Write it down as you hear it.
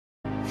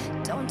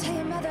Don't tell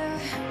your mother.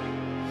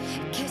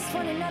 Kiss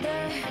one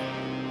another.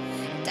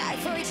 Die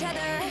for each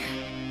other.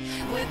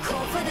 We're cool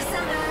for the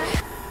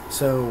summer.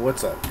 So,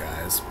 what's up,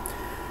 guys?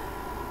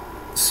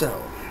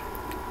 So,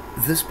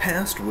 this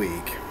past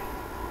week,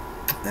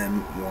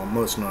 and well,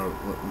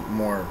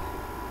 more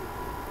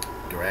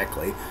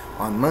directly,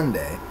 on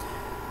Monday,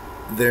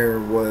 there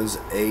was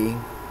a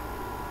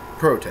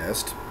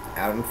protest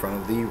out in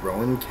front of the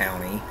Rowan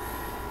County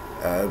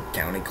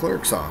County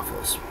Clerk's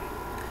office.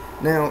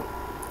 Now,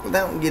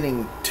 without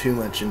getting too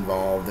much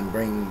involved and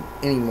bringing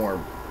any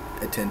more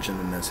attention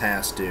than this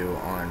has to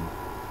on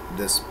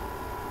this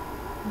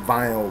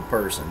vile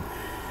person,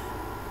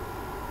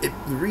 the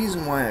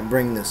reason why I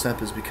bring this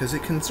up is because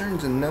it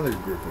concerns another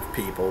group of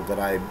people that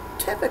I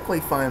typically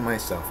find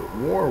myself at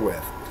war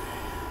with,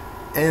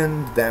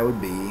 and that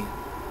would be,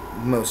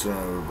 most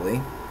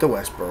notably, the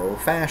Westboro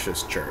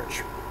Fascist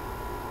Church.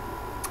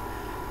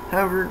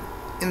 However,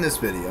 in this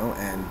video,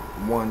 and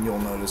one, you'll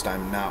notice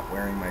I'm not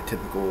wearing my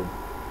typical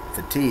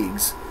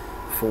fatigues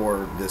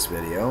for this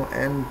video,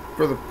 and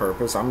for the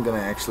purpose, I'm going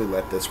to actually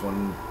let this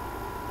one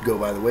go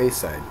by the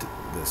wayside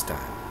this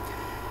time.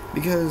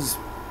 Because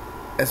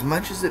as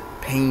much as it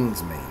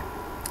pains me,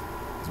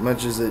 as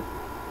much as it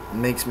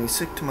makes me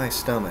sick to my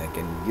stomach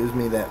and gives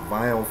me that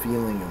vile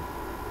feeling of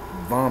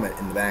vomit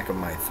in the back of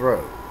my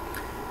throat,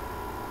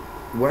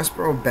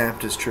 Westboro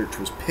Baptist Church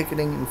was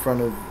picketing in front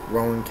of the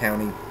Rowan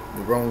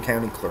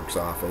County Clerk's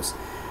office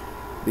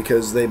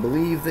because they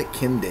believe that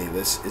Kim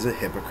Davis is a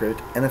hypocrite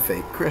and a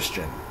fake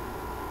Christian.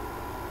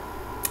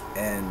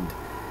 And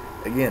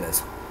again, as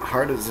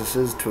hard as this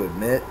is to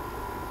admit,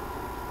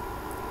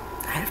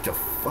 I have to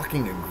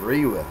fucking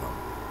agree with them.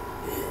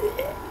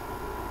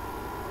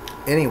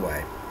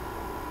 Anyway,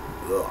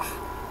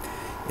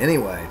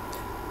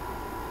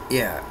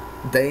 yeah,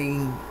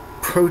 they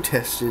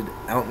protested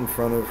out in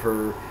front of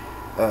her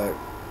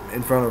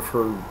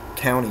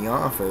county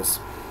office,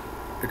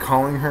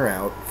 calling her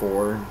out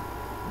for,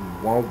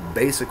 well,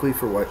 basically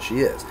for what she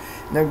is.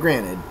 Now,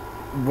 granted,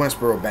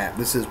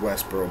 this is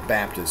Westboro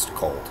Baptist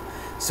Cult,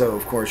 so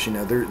of course, you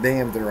know, they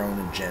have their own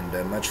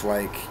agenda, much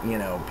like, you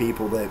know,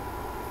 people that,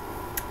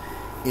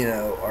 you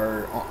know,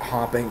 are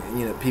hopping,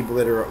 you know, people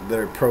that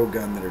are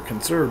pro-gun, that are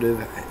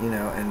conservative, you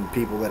know, and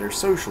people that are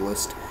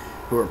socialist,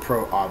 who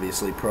are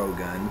obviously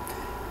pro-gun,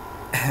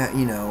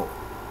 you know,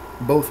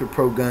 both are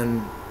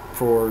pro-gun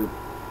for,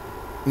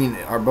 you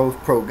know, are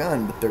both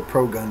pro-gun, but they're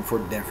pro-gun for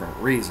different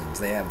reasons.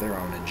 They have their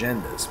own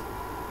agendas.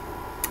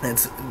 And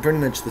it's pretty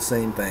much the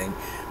same thing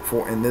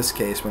for, in this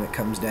case, when it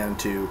comes down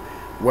to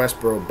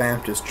Westboro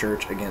Baptist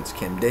Church against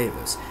Kim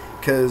Davis.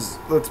 Because,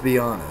 let's be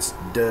honest,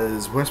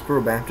 does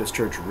Westboro Baptist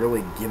Church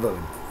really give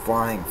a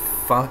flying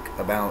fuck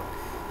about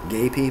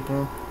gay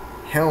people?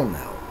 Hell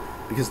no.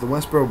 Because the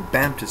Westboro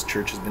Baptist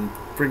Church has been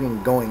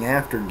friggin' going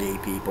after gay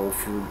people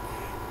for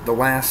the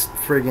last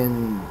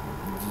friggin',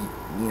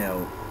 you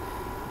know,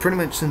 pretty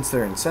much since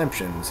their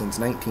inception, since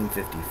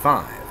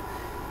 1955.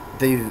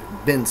 They've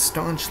been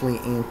staunchly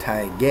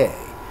anti-gay.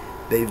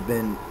 They've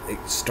been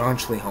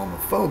staunchly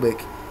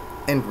homophobic,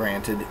 and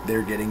granted,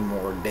 they're getting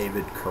more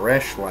David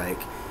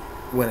Koresh-like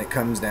when it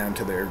comes down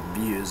to their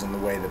views and the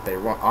way that they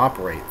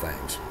operate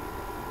things.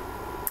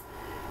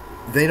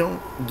 They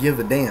don't give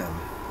a damn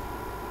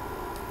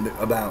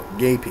about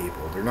gay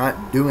people. They're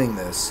not doing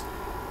this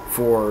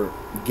for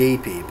gay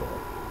people.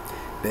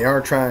 They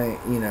are trying,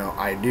 you know,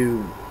 I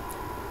do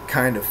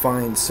kind of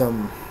find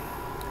some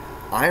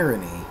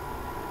irony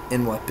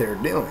in what they're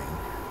doing,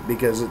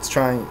 because it's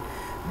trying,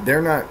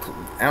 they're not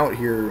out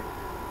here,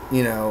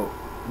 you know,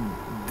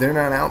 they're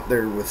not out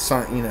there with,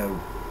 you know,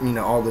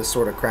 all this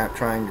sort of crap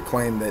trying to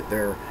claim that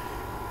they're,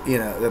 you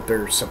know, that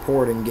they're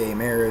supporting gay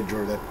marriage,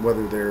 or that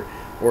whether they're,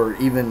 or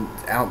even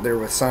out there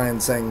with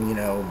signs saying, you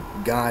know,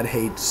 God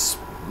hates,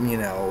 you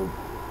know,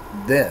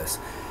 this.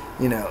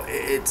 You know,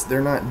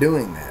 they're not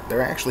doing that.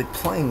 They're actually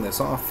playing this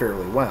off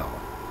fairly well.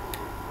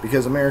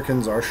 Because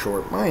Americans are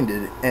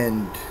short-minded,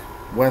 and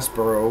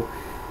Westboro,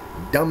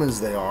 dumb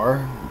as they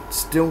are,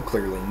 still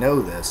clearly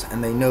know this,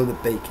 and they know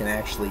that they can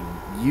actually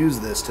use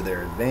this to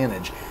their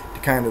advantage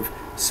to kind of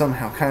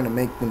somehow kind of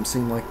make them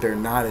seem like they're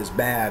not as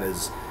bad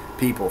as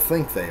people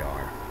think they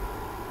are.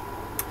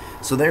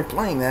 So they're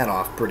playing that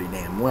off pretty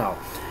damn well,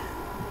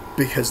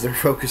 because they're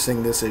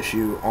focusing this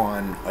issue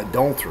on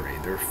adultery.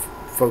 They're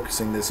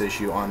focusing this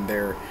issue on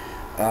their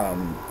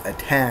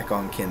attack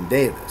on Kim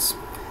Davis.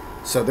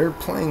 So they're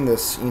playing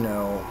this, you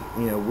know,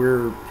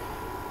 we're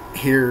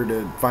here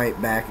to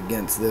fight back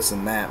against this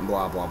and that and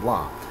blah blah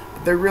blah.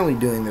 But they're really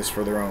doing this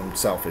for their own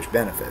selfish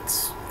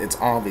benefits. It's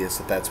obvious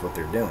that that's what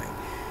they're doing.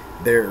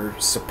 They're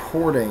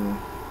supporting,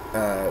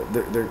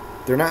 they're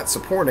not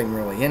supporting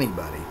really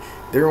anybody.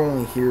 They're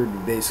only here to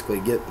basically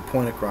get the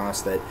point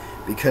across that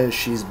because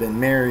she's been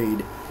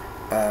married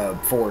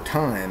 4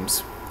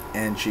 times,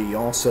 and she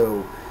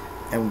also,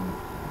 and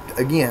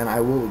again, I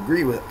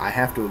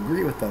have to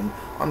agree with them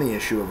on the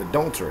issue of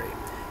adultery,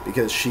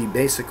 because she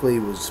basically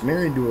was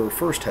married to her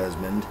first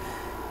husband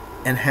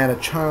and had a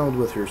child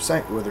with her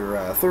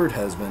third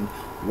husband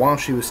while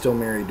she was still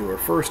married to her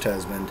first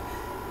husband,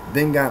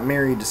 then got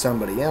married to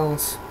somebody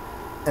else,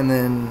 and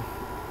then,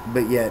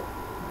 but yet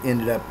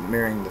ended up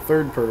marrying the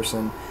third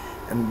person,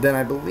 and then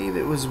I believe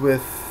it was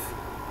with,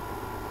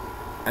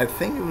 I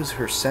think it was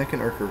her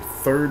second or her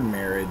third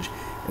marriage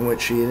in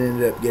which she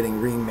ended up getting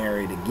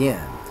remarried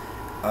again.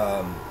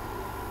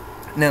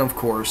 Now, of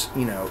course,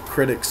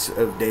 critics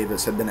of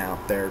Davis have been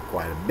out there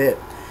quite a bit,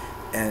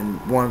 and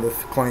one of the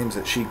claims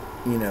that she,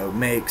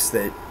 makes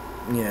that,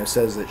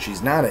 says that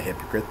she's not a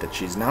hypocrite, that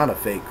she's not a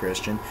fake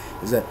Christian,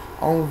 is that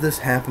all of this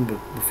happened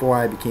before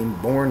I became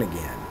born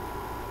again.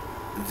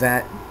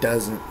 That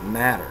doesn't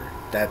matter.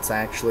 That's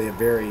actually a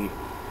very,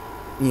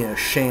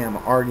 sham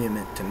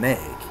argument to make.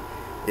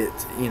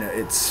 It's,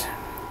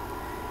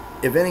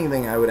 if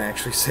anything, I would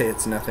actually say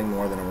it's nothing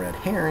more than a red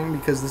herring,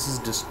 because this is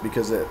just,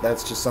 because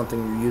that's just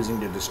something you're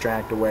using to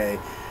distract away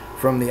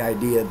from the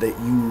idea that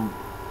you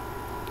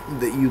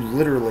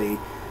literally,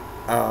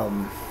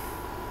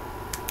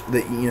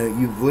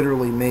 you've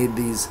literally made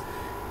these,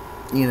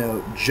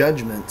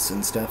 judgments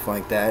and stuff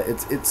like that.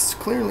 It's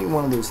clearly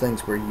one of those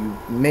things where you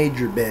made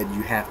your bed,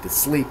 you have to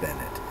sleep in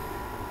it.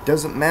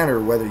 Doesn't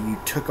matter whether you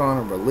took on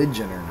a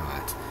religion or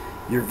not.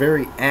 Your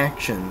very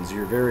actions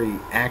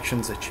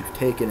that you've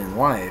taken in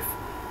life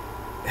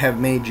have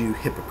made you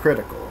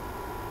hypocritical.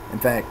 In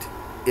fact,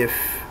 if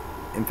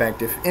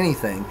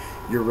anything,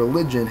 your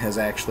religion has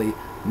actually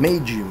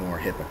made you more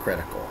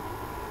hypocritical.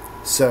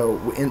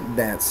 So, in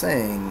that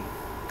saying,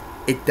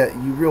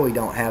 you really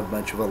don't have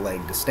much of a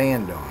leg to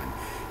stand on.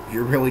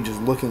 You're really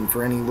just looking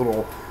for any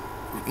little,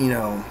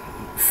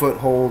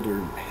 foothold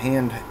or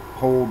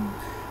handhold,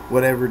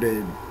 whatever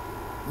to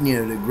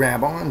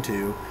grab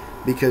onto,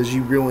 because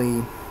you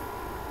really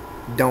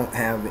don't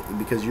have,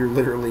 because you're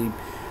literally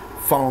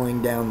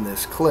falling down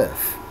this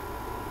cliff.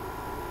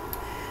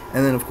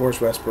 And then, of course,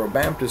 Westboro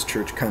Baptist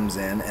Church comes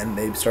in, and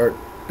they start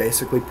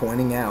basically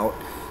pointing out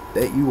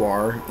that you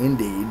are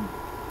indeed,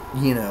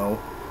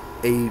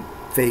 a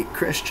fake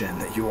Christian,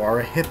 that you are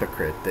a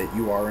hypocrite, that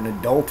you are an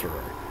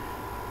adulterer.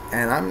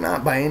 And I'm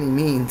not by any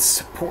means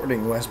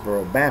supporting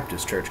Westboro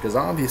Baptist Church, because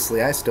obviously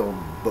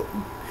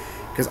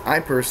because I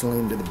personally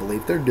am to the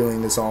belief they're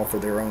doing this all for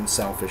their own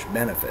selfish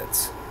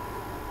benefits.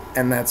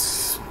 And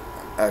that's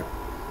a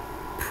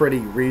pretty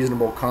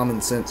reasonable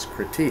common sense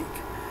critique.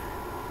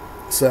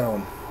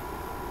 So,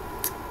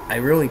 I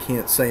really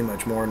can't say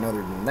much more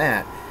other than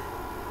that,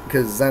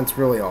 because that's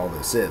really all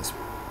this is.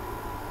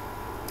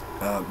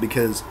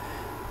 Because,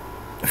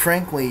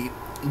 frankly,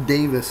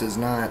 Davis is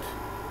not,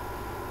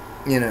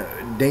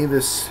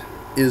 Davis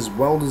is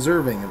well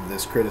deserving of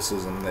this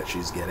criticism that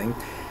she's getting.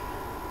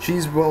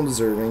 She's well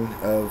deserving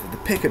of the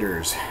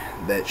picketers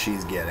that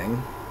she's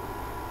getting.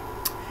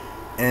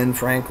 And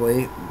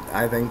frankly,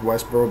 I think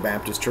Westboro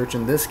Baptist Church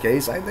in this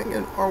case, I think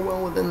are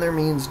well within their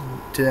means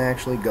to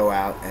actually go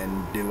out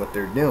and do what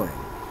they're doing.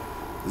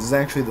 This is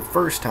actually the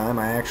first time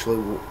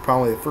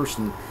probably the first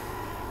and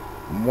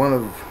one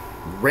of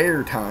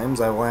rare times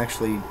I will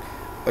actually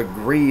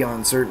agree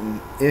on a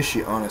certain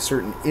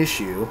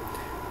issue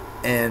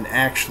and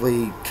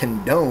actually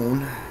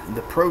condone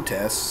the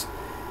protests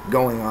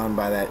going on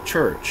by that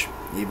church,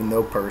 even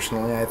though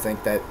personally I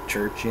think that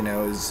church,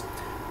 is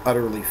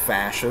utterly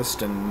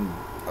fascist and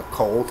a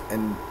cult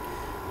and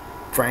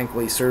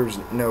frankly serves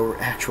no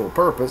actual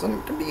purpose.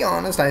 And to be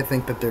honest, I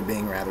think that they're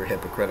being rather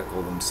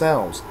hypocritical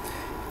themselves.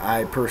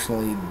 I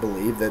personally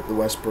believe that the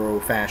Westboro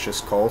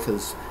Fascist Cult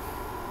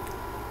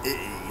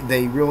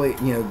they really,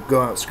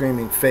 go out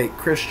screaming fake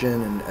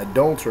Christian and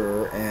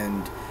adulterer,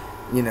 and,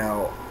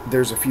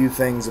 there's a few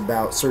things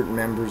about certain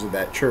members of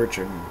that church,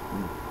 and,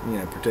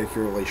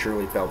 particularly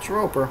Shirley Phelps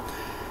Roper,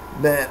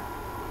 that,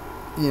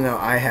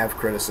 I have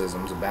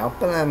criticisms about,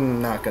 but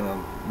I'm not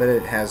but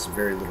it has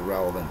very little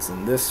relevance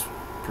in this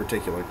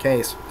particular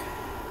case,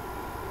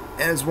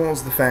 as well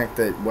as the fact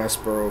that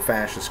Westboro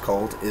Fascist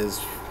Cult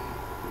is,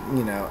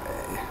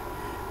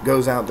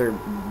 goes out there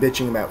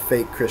bitching about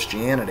fake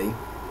Christianity,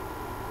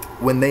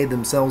 when they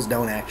themselves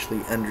don't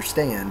actually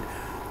understand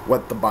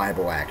what the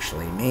Bible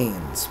actually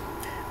means,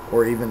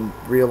 or even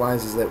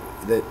realizes that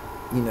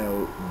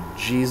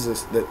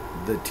Jesus, that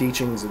the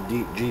teachings of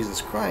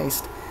Jesus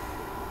Christ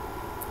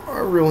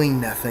are really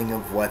nothing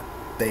of what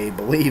they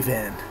believe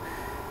in.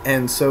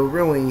 And so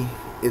really,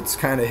 it's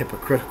kind of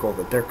hypocritical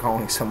that they're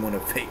calling someone a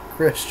fake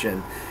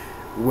Christian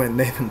when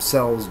they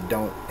themselves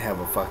don't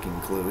have a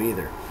fucking clue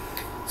either.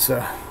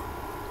 So,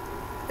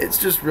 it's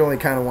just really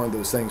kind of one of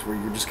those things where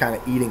you're just kind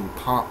of eating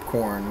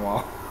popcorn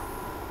while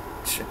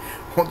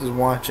just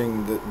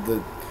watching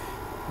the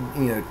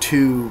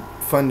two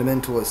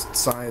fundamentalist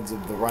sides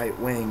of the right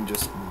wing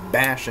just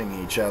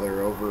bashing each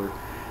other over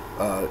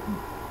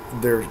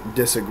their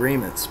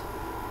disagreements.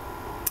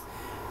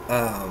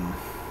 And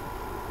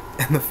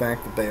the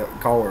fact that they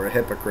call her a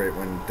hypocrite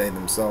when they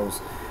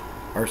themselves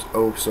are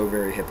so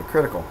very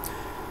hypocritical.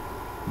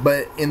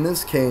 But in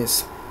this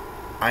case,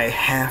 I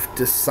have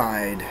to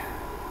side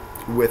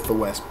with the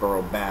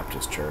Westboro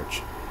Baptist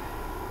Church.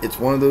 It's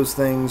one of those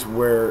things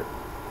where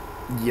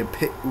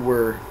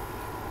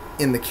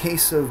in the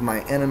case of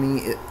my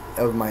enemy,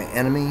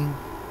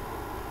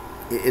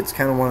 it's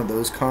kind of one of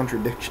those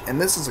contradictions, and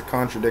this is a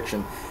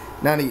contradiction.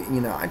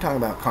 I talk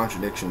about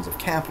contradictions of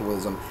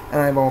capitalism,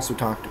 and I've also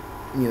talked,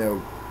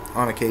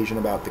 on occasion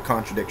about the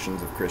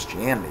contradictions of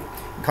Christianity,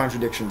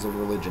 contradictions of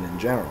religion in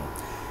general.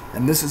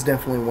 And this is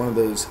definitely one of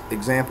those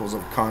examples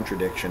of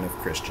contradiction of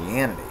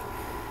Christianity.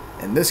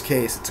 In this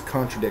case, it's a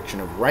contradiction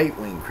of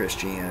right-wing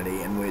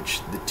Christianity, in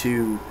which the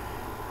two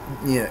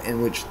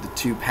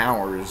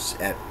powers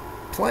at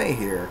play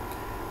here,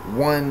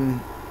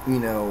 one,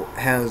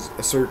 has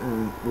a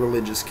certain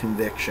religious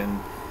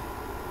conviction,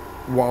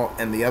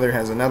 and the other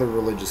has another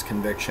religious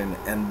conviction,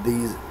 and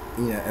these,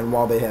 and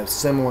while they have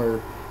similar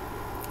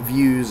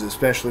views,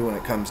 especially when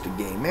it comes to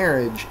gay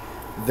marriage,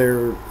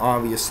 they're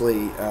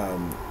obviously,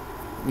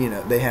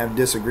 they have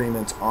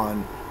disagreements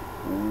on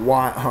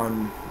why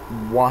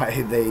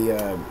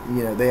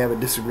they have a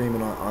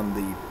disagreement on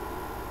the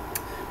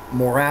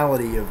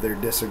morality of their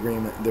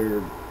disagreement,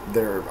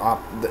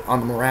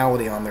 on the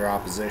morality on their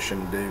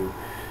opposition to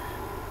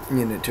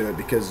it,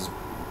 because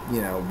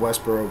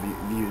Westboro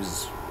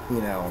views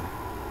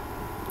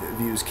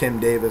Kim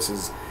Davis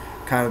as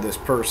kind of this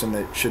person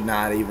that should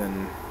not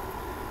even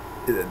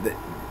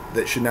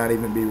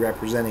be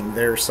representing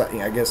their side,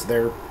 I guess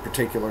their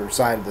particular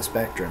side of the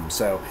spectrum.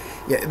 So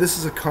yeah, this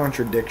is a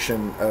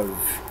contradiction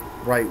of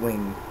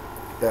right-wing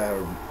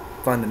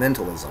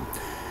fundamentalism.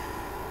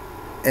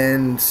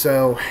 And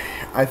so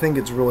I think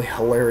it's really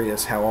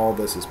hilarious how all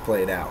this is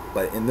played out.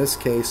 But in this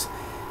case,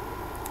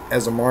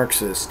 as a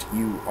Marxist,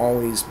 you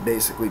always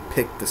basically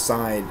pick the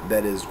side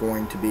that is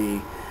going to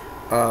be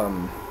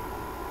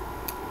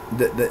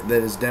that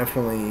is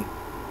definitely,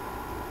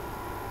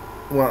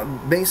 well,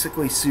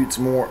 basically suits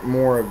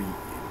more of you,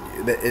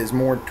 that is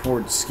more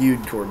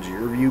skewed towards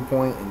your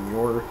viewpoint and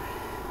your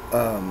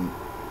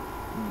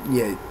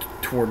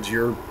towards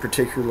your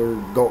particular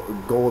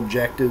goal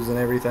objectives and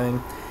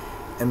everything.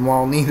 And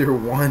while neither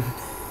one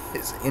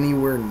is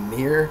anywhere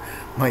near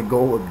my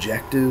goal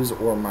objectives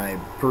or my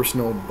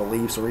personal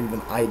beliefs or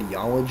even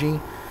ideology,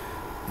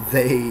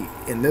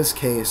 in this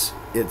case,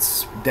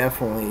 it's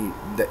definitely,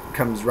 that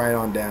comes right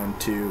on down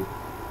to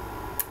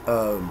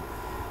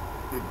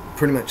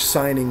pretty much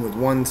siding with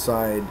one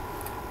side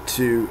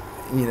to,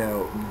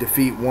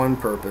 defeat one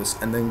purpose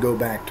and then go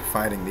back to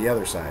fighting the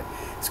other side.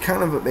 It's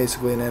kind of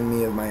basically an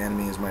enemy of my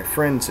enemy is my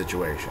friend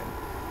situation.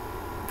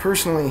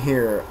 Personally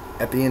here,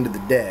 at the end of the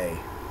day,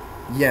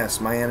 yes,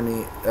 the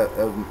enemy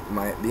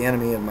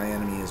of my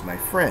enemy is my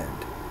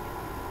friend.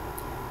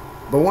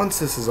 But once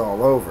this is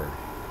all over,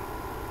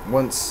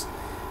 once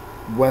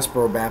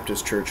Westboro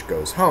Baptist Church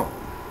goes home,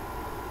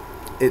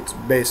 it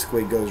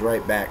basically goes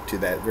right back to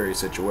that very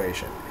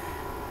situation.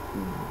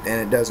 And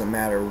it doesn't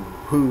matter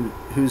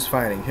who's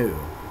fighting who.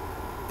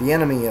 The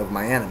enemy of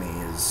my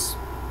enemy is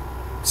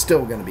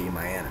still going to be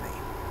my enemy.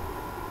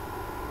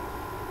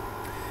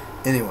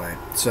 Anyway,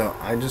 so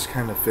I just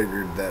kind of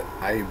figured that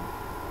I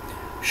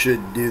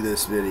should do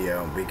this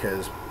video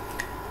because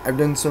I've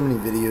done so many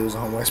videos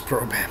on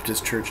Westboro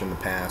Baptist Church in the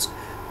past.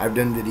 I've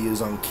done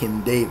videos on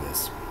Kim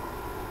Davis.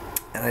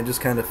 And I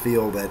just kind of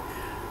feel that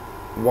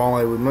while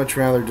I would much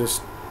rather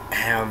just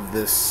have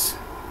this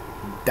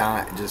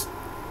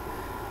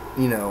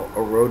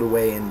erode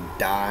away and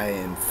die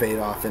and fade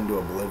off into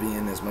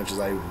oblivion, as much as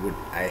I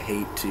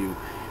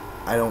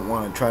don't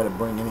want to try to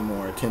bring any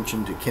more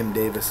attention to Kim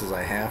Davis as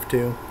I have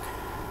to.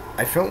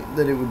 I felt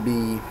that it would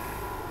be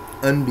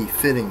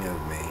unbefitting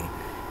of me,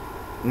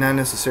 not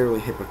necessarily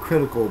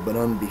hypocritical, but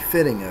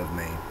unbefitting of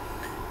me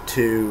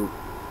to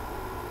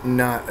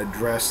not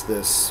address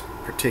this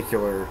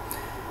particular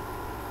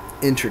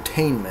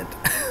entertainment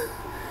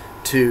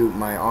to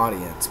my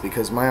audience,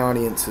 because my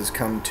audience has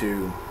come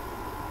to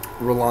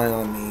rely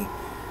on me,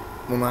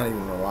 well, not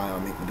even rely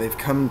on me, but they've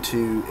come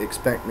to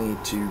expect me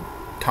to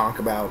talk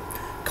about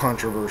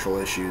controversial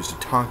issues, to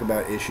talk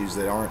about issues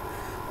that aren't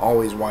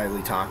always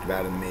widely talked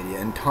about in the media,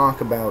 and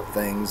talk about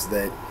things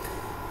that,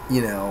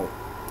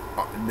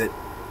 that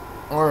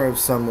are of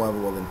some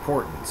level of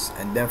importance.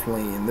 And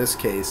definitely in this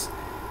case,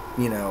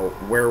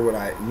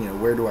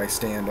 where do I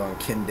stand on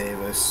Kim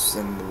Davis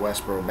and the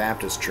Westboro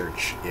Baptist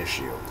Church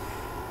issue?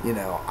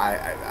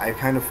 I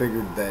kind of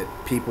figured that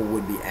people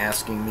would be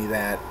asking me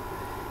that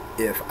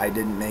if I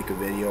didn't make a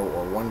video,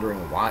 or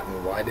wondering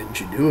why didn't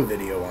you do a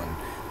video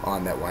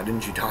on that? Why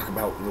didn't you talk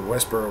about the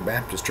Westboro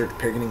Baptist Church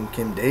picketing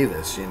Kim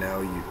Davis?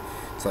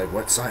 It's like,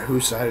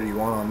 whose side do you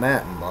want on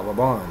that? And blah blah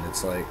blah. And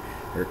it's like,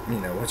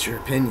 what's your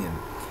opinion?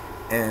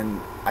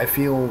 And I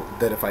feel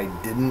that if I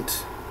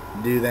didn't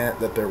do that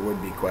there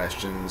would be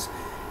questions.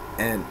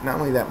 And not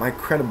only that, my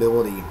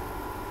credibility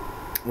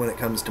when it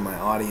comes to my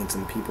audience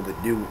and the people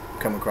that do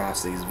come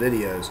across these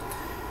videos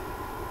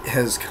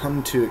has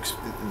come to,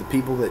 the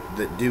people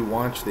that do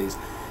watch these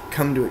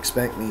come to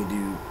expect me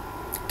to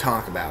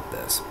talk about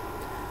this.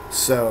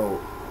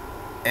 So,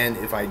 and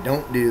if I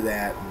don't do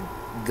that,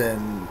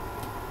 then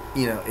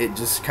it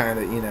just kind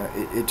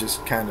of it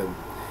just kind of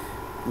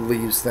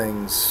leaves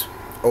things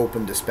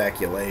open to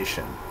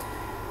speculation.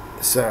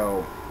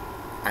 So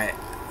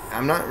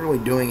I'm not really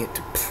doing it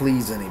to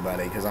please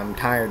anybody, because I'm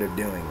tired of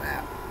doing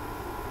that.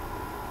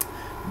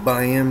 But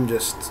I am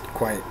just,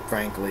 quite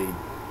frankly,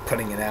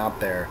 putting it out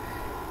there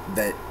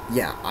that,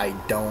 yeah, I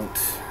don't,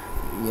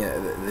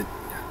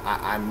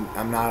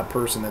 I'm not a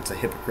person that's a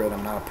hypocrite.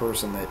 I'm not a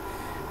person that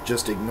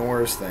just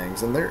ignores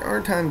things. And there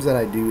are times that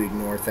I do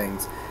ignore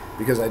things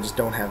because I just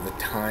don't have the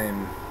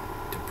time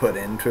to put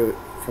into it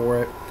for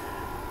it.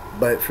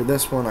 But for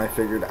this one, I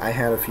figured I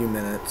had a few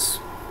minutes.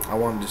 I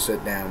wanted to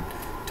sit down,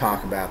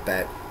 talk about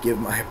that, give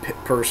my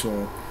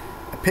personal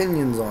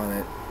opinions on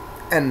it,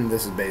 and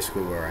this is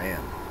basically where I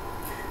am.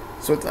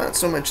 So it's not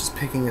so much as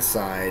picking a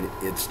side,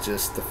 it's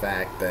just the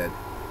fact that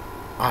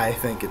I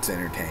think it's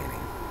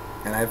entertaining.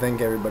 And I think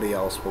everybody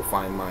else will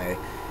find it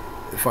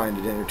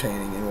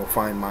entertaining and will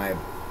find my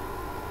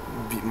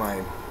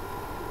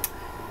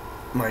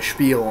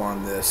spiel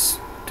on this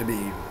to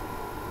be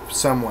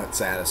somewhat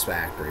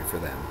satisfactory for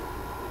them.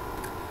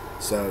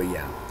 So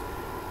yeah,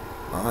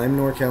 I'm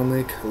NorCal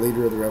Nick,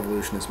 leader of the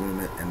revolutionist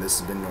movement, and this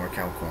has been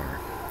NorCal Corner.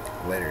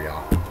 Later,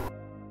 y'all.